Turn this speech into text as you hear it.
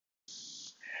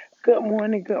Good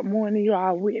morning. You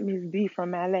all with Miss B from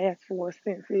my last four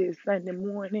senses Sunday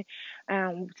morning.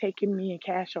 Taking me and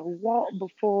Cash a walk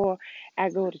before I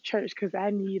go to church because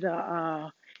I need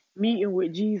a meeting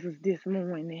with Jesus this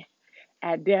morning.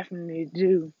 I definitely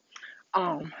do.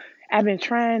 Um, I've been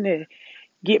trying to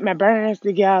get my burns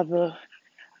together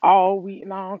all week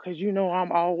long because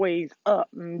I'm always up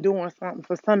and doing something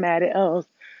for somebody else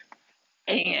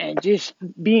and just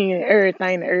being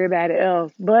everything to everybody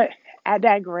else. But I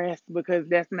digress because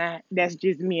that's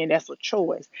just me and that's a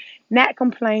choice. Not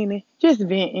complaining, just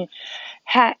venting.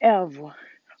 However,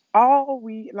 all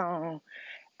week long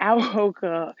I woke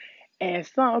up and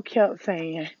some kept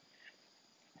saying,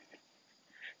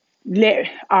 let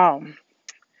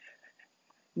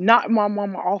knock my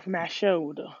mama off my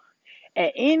shoulder.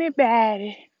 And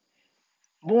anybody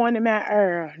born in my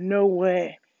era know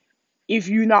what if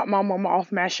you knock my mama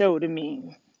off my shoulder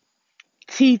means.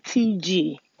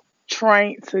 TTG,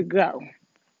 trained to go.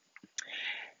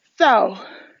 So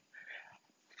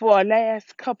for the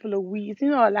last couple of weeks,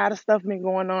 a lot of stuff been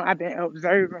going on. I've been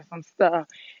observing some stuff,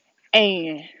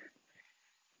 and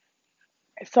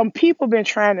some people been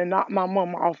trying to knock my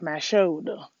mama off my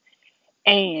shoulder.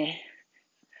 And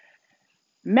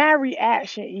my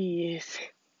reaction is,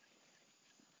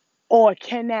 or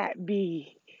cannot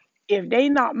be, if they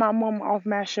knock my mama off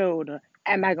my shoulder,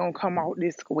 am I gonna come out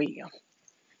this square?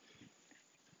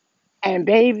 And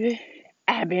baby,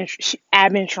 I've been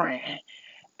trying.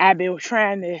 I've been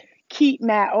trying to keep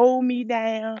my old me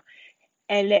down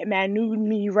and let my new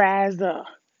me rise up.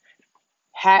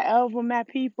 However, my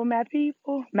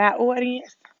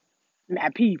audience, my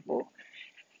people.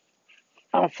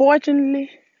 Unfortunately,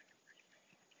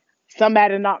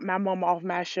 somebody knocked my mama off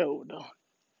my shoulder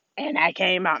and I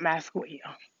came out my square.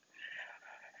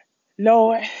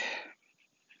 Lord,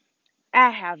 I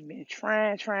have been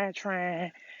trying,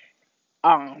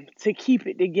 to keep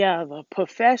it together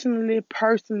professionally,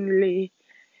 personally,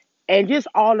 and just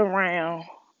all around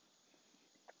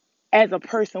as a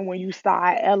person when you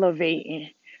start elevating,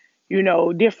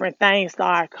 different things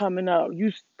start coming up.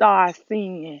 You start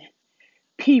seeing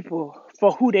people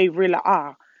for who they really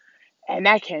are. And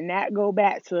I cannot go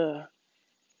back to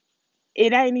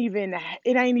it ain't even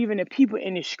the people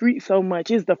in the street so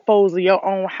much. It's the foes of your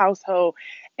own household.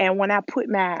 And when I put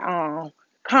my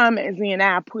comments in,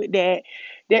 I put that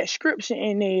scripture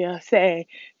in there say,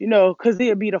 because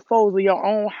it'll be the foes of your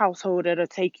own household that'll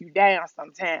take you down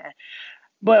sometime.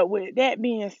 But with that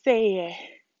being said,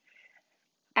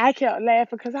 I kept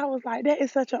laughing because I was like, that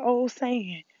is such an old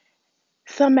saying.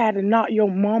 Somebody knock your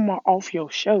mama off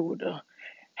your shoulder.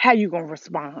 How you gonna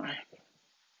respond?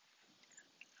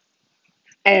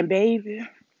 And baby,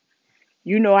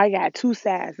 I got two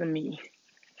sides of me.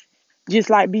 Just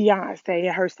like Beyonce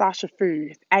and her Sasha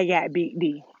Fierce, I got Big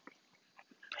D.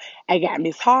 I got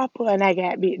Miss Harper and I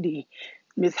got Big D.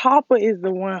 Miss Harper is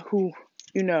the one who,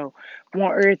 you know,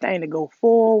 want everything to go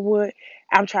forward.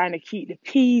 I'm trying to keep the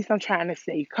peace. I'm trying to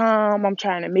stay calm. I'm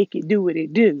trying to make it do what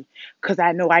it do. Because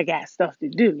I know I got stuff to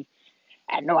do.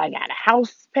 I know I got a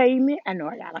house payment. I know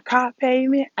I got a car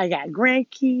payment. I got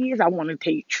grandkids. I want to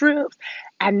take trips.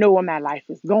 I know where my life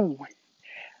is going.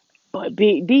 But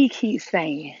Big D keeps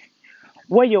saying,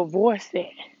 where your voice at?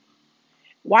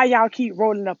 Why y'all keep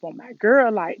rolling up on my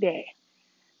girl like that?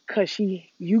 Cause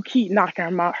you keep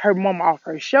knocking her mama off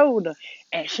her shoulder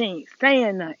and she ain't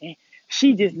saying nothing.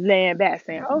 She just laying back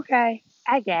saying, okay,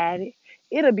 I got it.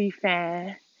 It'll be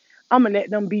fine. I'ma let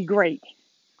them be great.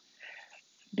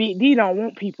 Big D don't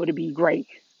want people to be great.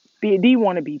 Big D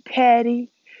want to be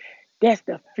petty. That's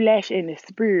the flesh and the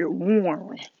spirit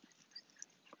warring.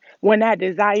 When I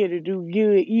desire to do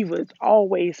good, evil is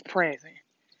always present.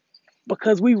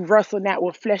 Because we wrestle not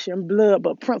with flesh and blood,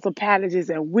 but principalities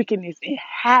and wickedness in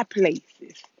high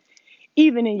places,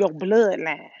 even in your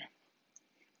bloodline.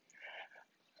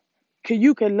 Cause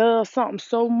you can love something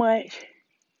so much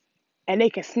and they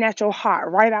can snatch your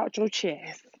heart right out your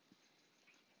chest.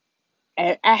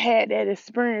 And I had that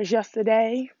experience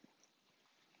yesterday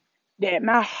that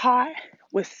my heart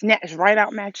was snatched right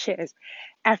out my chest.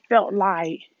 I felt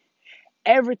like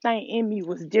everything in me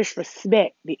was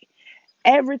disrespected.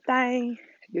 Everything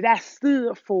that I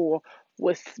stood for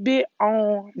was spit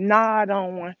on, gnawed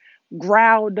on,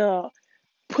 growled up,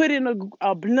 put in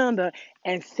a blender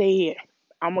and said,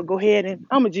 I'm going to go ahead and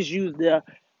I'm going to just use the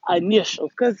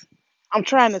initials because I'm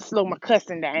trying to slow my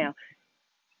cussing down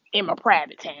in my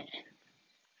private time.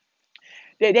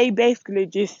 That they basically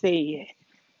just said,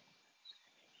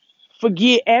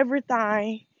 forget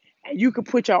everything and you can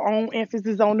put your own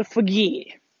emphasis on the forget.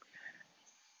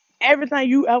 Everything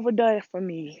you ever done for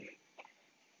me,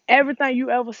 everything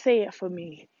you ever said for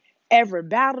me, Every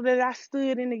battle that I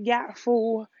stood in the gap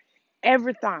for,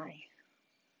 everything.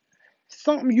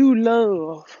 Something you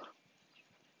love,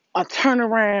 or turn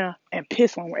around and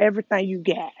piss on everything you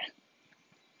got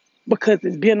because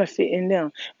it's benefiting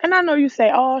them. And I know you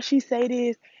say, oh, she say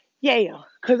this. Yeah,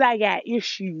 because I got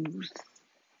issues.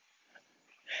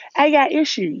 I got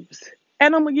issues.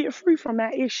 And I'm going to get free from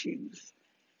my issues.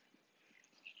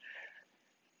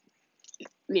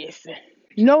 Listen,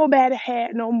 nobody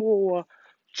had no more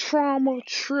trauma,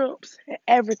 trips, and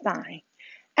everything.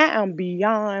 I am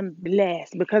beyond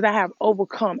blessed because I have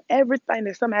overcome everything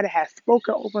that somebody has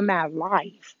spoken over my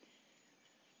life.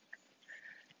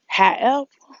 However,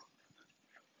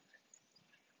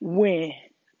 when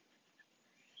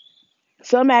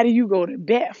somebody you go to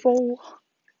bat for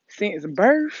since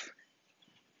birth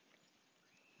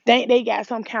think they got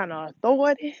some kind of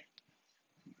authority,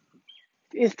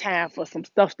 it's time for some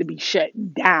stuff to be shut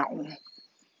down.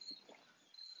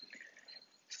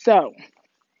 So,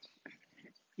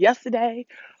 yesterday,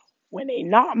 when they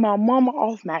knocked my mama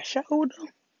off my shoulder,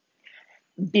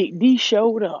 Big D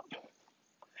showed up.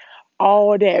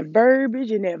 All that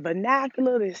verbiage and that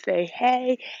vernacular to say,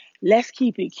 hey, let's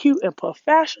keep it cute and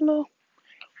professional,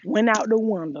 went out the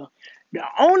window. The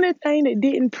only thing that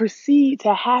didn't proceed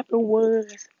to happen was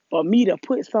for me to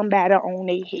put somebody on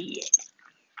their head.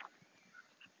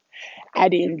 I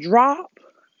didn't drop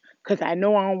because I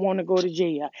know I don't want to go to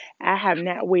jail. I have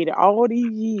not waited all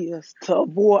these years to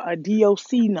avoid a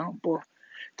DOC number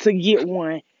to get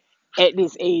one at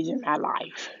this age in my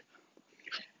life.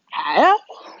 However,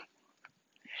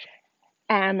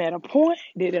 I'm at a point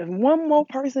that if one more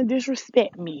person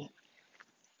disrespect me,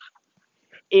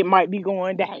 it might be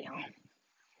going down.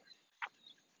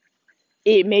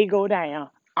 It may go down.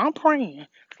 I'm praying.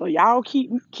 So y'all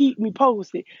keep me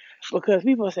posted because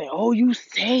people say, oh, you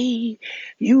saved,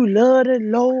 you love the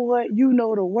Lord, you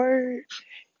know the word.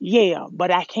 Yeah,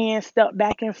 but I can't step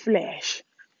back in flesh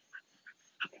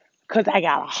because I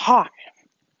got a heart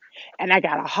and I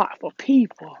got a heart for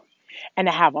people and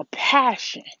I have a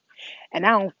passion and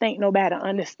I don't think nobody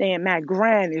understand my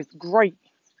grind is great.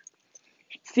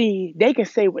 See, they can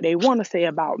say what they want to say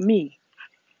about me.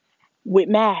 With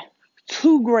my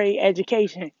two-grade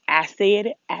education, I said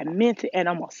it, I meant it, and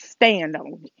I'm going to stand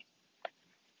on it.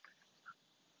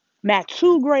 My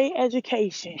two-grade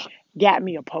education got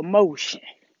me a promotion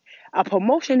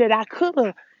that I could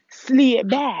have slid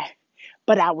by,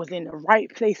 but I was in the right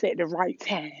place at the right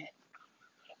time.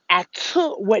 I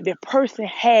took what the person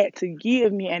had to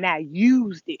give me and I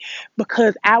used it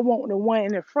because I want the one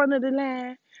in the front of the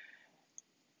line.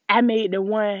 I made the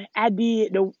one, I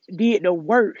did the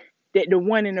work that the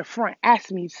one in the front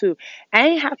asked me to. I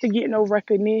ain't have to get no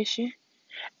recognition.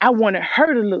 I wanted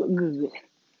her to look good.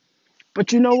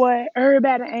 But you know what?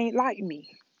 Everybody ain't like me.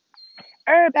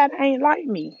 Everybody ain't like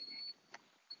me.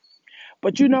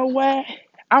 But you know what?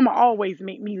 I'ma always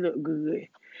make me look good.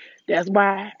 That's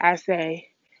why I say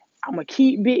I'ma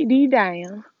keep Big D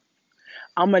down.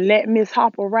 I'ma let Miss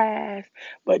Hopper rise.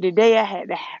 But today I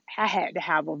had to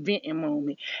have a venting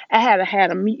moment. I had to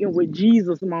have a meeting with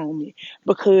Jesus moment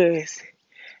because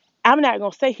I'm not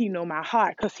gonna say he know my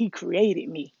heart because he created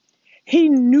me. He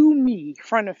knew me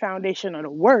from the foundation of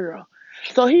the world.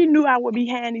 So he knew I would be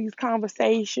having these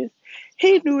conversations.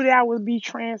 He knew that I would be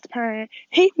transparent.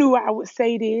 He knew I would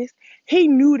say this. He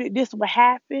knew that this would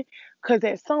happen. Because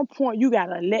at some point, you got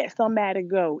to let somebody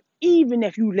go. Even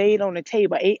if you laid on the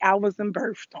table 8 hours and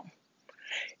birthed them.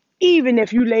 Even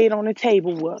if you laid on the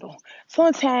table with them.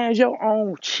 Sometimes your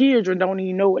own children don't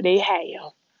even know what they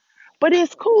have. But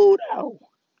it's cool, though.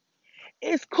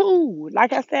 It's cool.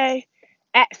 Like I say,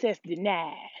 access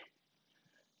denied.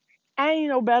 I ain't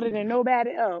no better than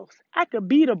nobody else. I could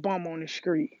be the bum on the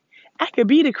street. I could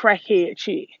be the crackhead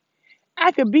chick.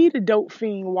 I could be the dope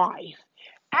fiend wife.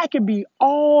 I could be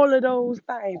all of those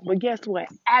things. But guess what?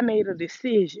 I made a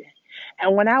decision.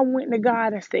 And when I went to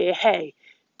God and said, hey,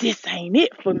 this ain't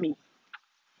it for me.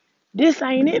 This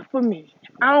ain't it for me.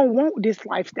 I don't want this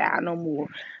lifestyle no more.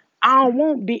 I don't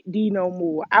want Big D no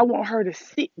more. I want her to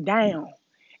sit down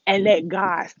and let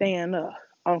God stand up.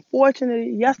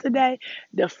 Unfortunately, yesterday,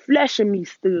 the flesh of me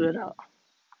stood up.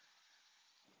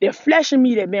 The flesh of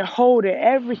me that been holding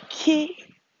every kick,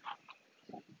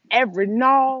 every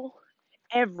gnaw,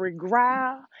 every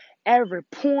growl, every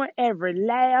point, every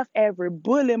laugh, every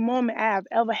bully moment I've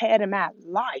ever had in my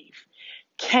life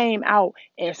came out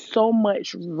in so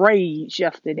much rage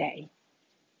yesterday.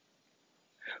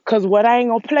 Because what I ain't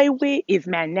going to play with is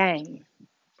my name.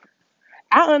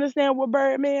 I understand what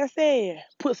Birdman said.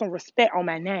 Put some respect on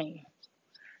my name.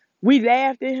 We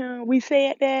laughed at him. We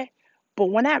said that. But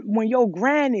when your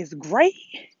grind is great,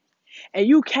 and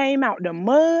you came out the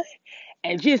mud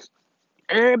and just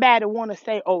everybody want to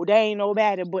say, oh, they ain't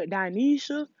nobody but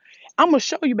Dinesha, I'm going to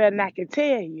show you better than I can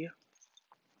tell you.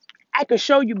 I can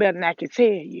show you better than I can tell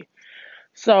you.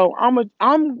 So I'm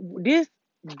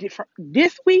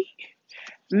this week,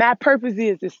 my purpose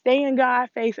is to stay in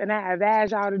God's face, and I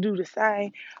advise y'all to do the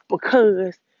same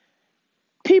because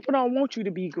people don't want you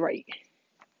to be great.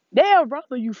 They'll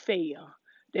rather you fail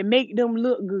than make them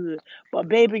look good. But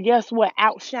baby, guess what?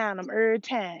 Outshine them every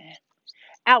time.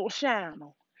 Outshine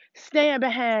them. Stand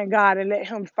behind God and let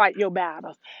him fight your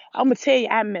battles. I'm going to tell you,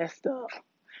 I messed up.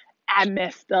 I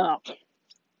messed up.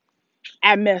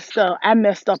 I messed up. I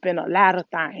messed up in a lot of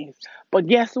things. But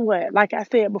guess what? Like I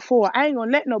said before, I ain't going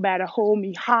to let nobody hold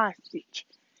me hostage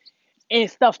and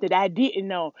stuff that I didn't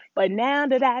know. But now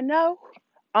that I know,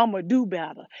 I'm going to do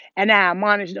better. And I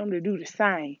admonish them to do the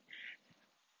same.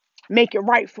 Make it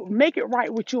right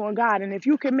with you and God. And if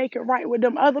you can make it right with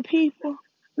them other people,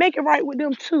 make it right with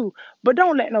them too. But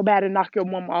don't let nobody knock your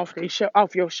mama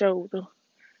off your shoulder.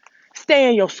 Stay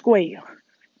in your square.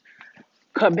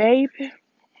 Cause baby,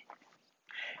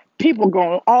 people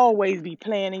gonna always be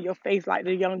playing in your face like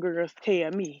the young girls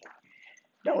tell me.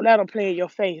 Don't let them play in your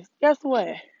face. Guess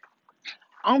what?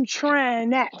 I'm trying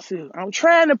not to. I'm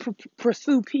trying to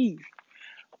pursue peace.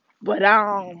 But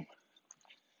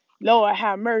Lord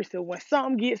have mercy. When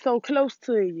something gets so close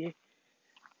to you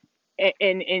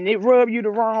and it rub you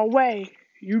the wrong way,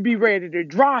 you be ready to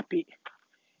drop it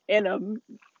in a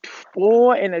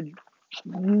boy in a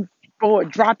boy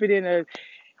drop it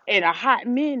in a hot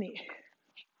minute.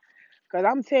 Cause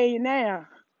I'm telling you now,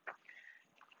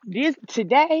 this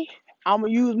today I'm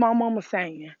gonna use my mama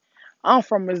saying, I'm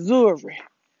from Missouri.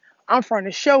 I'm from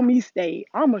the show me state.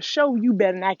 I'm gonna show you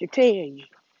better than I can tell you.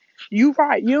 You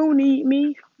right, you don't need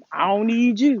me. I don't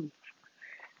need you.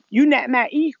 You not my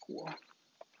equal.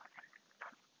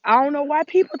 I don't know why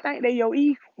people think they your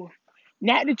equal.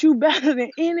 Not that you better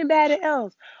than anybody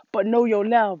else, but know your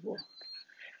level.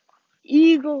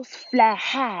 Eagles fly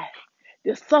high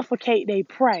to suffocate they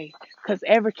prey because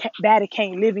everybody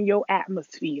can't live in your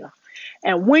atmosphere.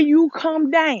 And when you come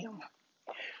down,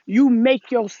 you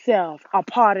make yourself a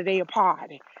part of their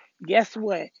party. Guess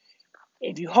what?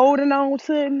 If you holding on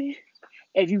to me,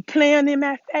 if you playing in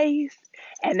my face,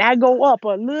 and I go up a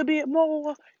little bit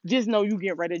more, just know you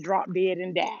get ready to drop dead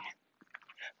and die.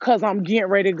 Cause I'm getting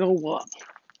ready to go up.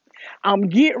 I'm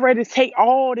getting ready to take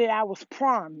all that I was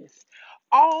promised.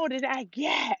 All that I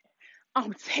got,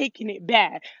 I'm taking it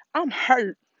back. I'm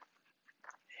hurt.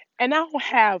 And I don't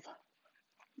have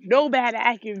nobody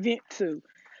I can vent to.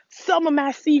 Some of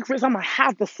my secrets I'm gonna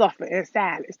have to suffer in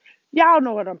silence. Y'all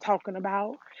know what I'm talking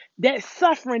about. That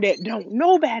suffering that don't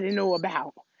nobody know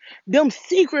about. Them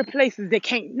secret places that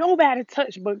can't nobody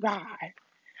touch but God.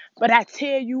 But I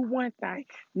tell you one thing,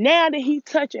 now that he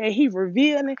touching and he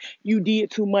revealing, you did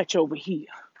too much over here.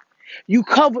 You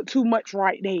covered too much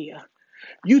right there.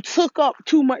 You took up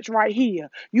too much right here.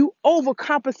 You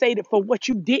overcompensated for what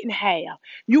you didn't have.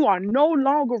 You are no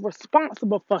longer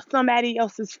responsible for somebody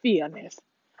else's feelings.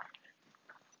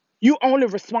 You only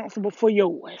responsible for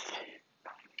yours.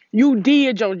 You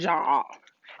did your job.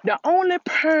 The only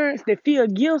parents that feel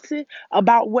guilty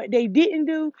about what they didn't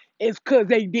do is because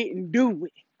they didn't do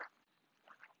it.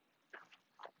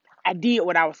 I did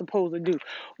what I was supposed to do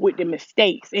with the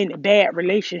mistakes in the bad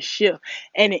relationship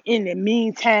and in the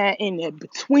meantime, in the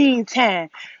between time,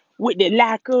 with the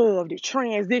lack of the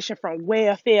transition from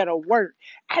welfare to work.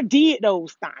 I did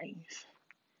those things.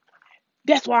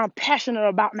 That's why I'm passionate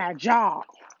about my job.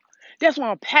 That's why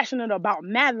I'm passionate about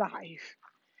my life.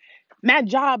 My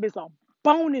job is a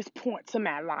bonus point to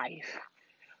my life.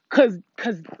 Cause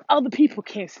other people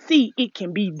can see it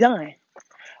can be done.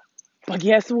 But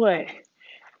guess what?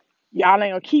 Y'all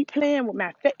ain't gonna keep playing with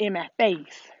in my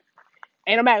face.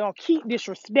 Ain't nobody gonna keep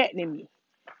disrespecting me.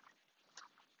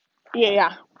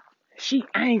 Yeah, she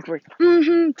angry.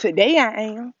 Today I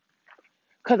am.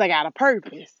 Cause I got a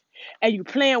purpose. And you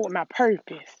playing with my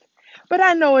purpose. But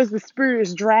I know it's the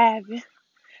spirit's driving,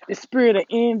 the spirit of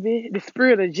envy, the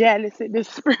spirit of jealousy, the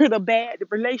spirit of bad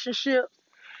relationships.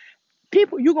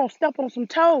 People, you gonna step on some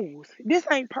toes. This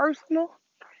ain't personal.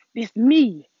 This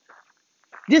me.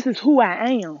 This is who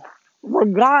I am.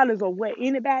 Regardless of what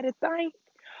anybody think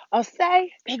or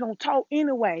say, they gonna talk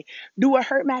anyway. Do it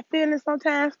hurt my feelings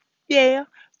sometimes? Yeah.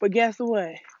 But guess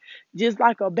what? Just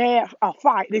like a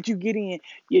fight that you get in,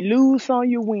 you lose some,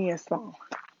 you win some.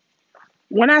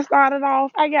 When I started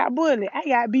off, I got bullied. I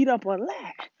got beat up a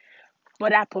lot.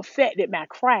 But I perfected my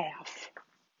craft.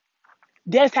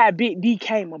 That's how Big D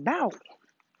came about.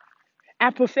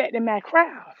 I perfected my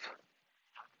craft.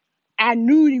 I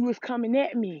knew he was coming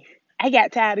at me. I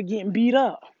got tired of getting beat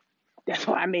up. That's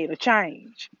why I made a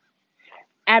change.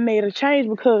 I made a change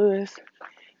because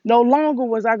no longer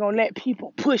was I gonna let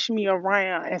people push me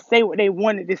around and say what they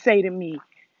wanted to say to me.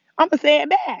 I'ma say it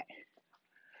back.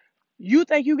 You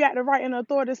think you got the right and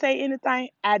authority to say anything?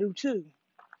 I do too.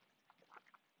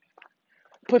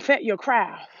 Perfect your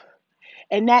craft.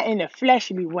 And not in a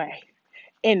fleshly way,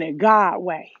 in a God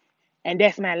way. And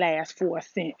that's my last 4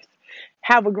 cents.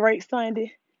 Have a great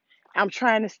Sunday. I'm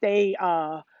trying to stay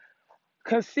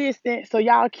consistent. So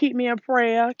y'all keep me in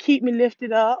prayer, keep me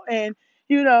lifted up, and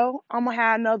I'm gonna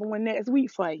have another one next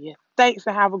week for you. Thanks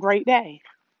and have a great day.